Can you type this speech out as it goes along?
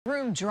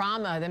Courtroom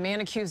drama. The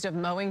man accused of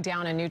mowing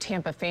down a New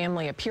Tampa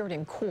family appeared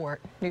in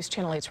court. News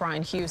Channel 8's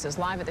Ryan Hughes is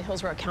live at the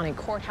Hillsborough County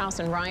Courthouse.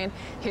 And Ryan,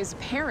 his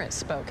parents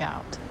spoke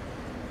out.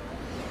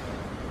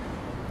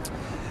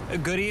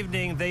 Good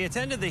evening. They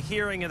attended the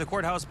hearing in the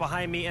courthouse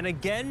behind me and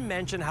again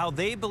mentioned how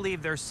they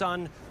believe their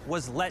son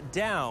was let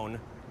down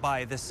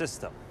by the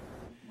system.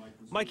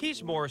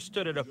 Mikese Morse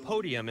stood at a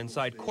podium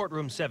inside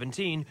courtroom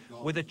 17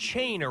 with a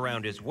chain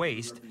around his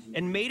waist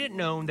and made it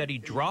known that he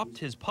dropped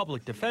his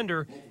public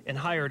defender and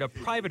hired a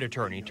private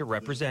attorney to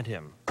represent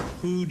him.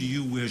 Who do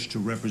you wish to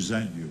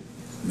represent you?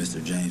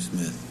 Mr. James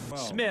Smith.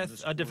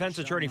 Smith, a defense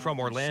attorney from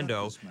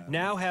Orlando,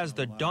 now has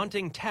the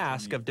daunting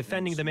task of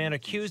defending the man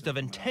accused of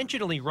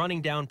intentionally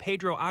running down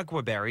Pedro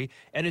Aguaberry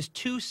and his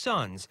two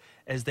sons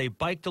as they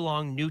biked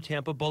along New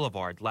Tampa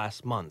Boulevard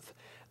last month.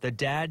 The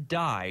dad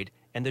died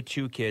and the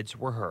two kids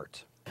were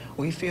hurt.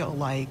 We feel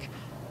like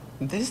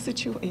this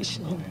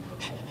situation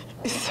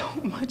is so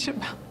much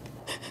about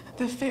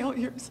the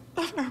failures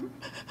of our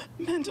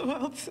mental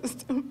health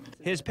system.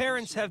 His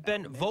parents have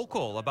been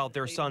vocal about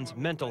their son's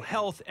mental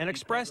health and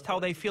expressed how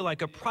they feel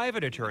like a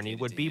private attorney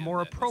would be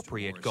more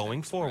appropriate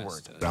going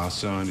forward. Our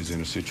son is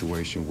in a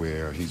situation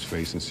where he's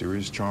facing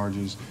serious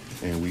charges,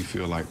 and we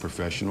feel like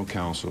professional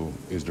counsel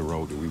is the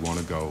road that we want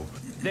to go.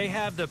 They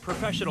have the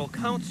professional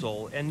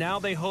counsel, and now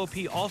they hope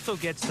he also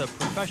gets the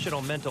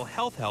professional mental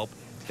health help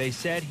they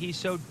said he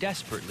so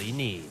desperately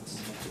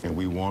needs. And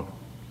we want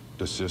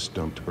the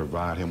system to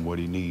provide him what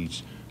he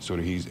needs so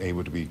that he's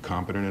able to be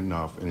competent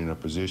enough and in a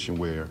position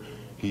where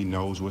he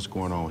knows what's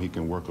going on. He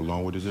can work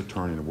along with his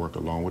attorney and work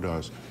along with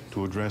us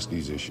to address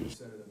these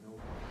issues.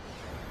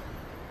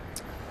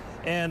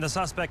 And the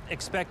suspect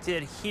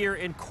expected here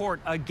in court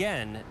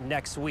again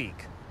next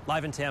week.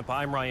 Live in Tampa,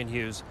 I'm Ryan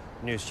Hughes,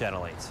 News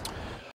Channel 8.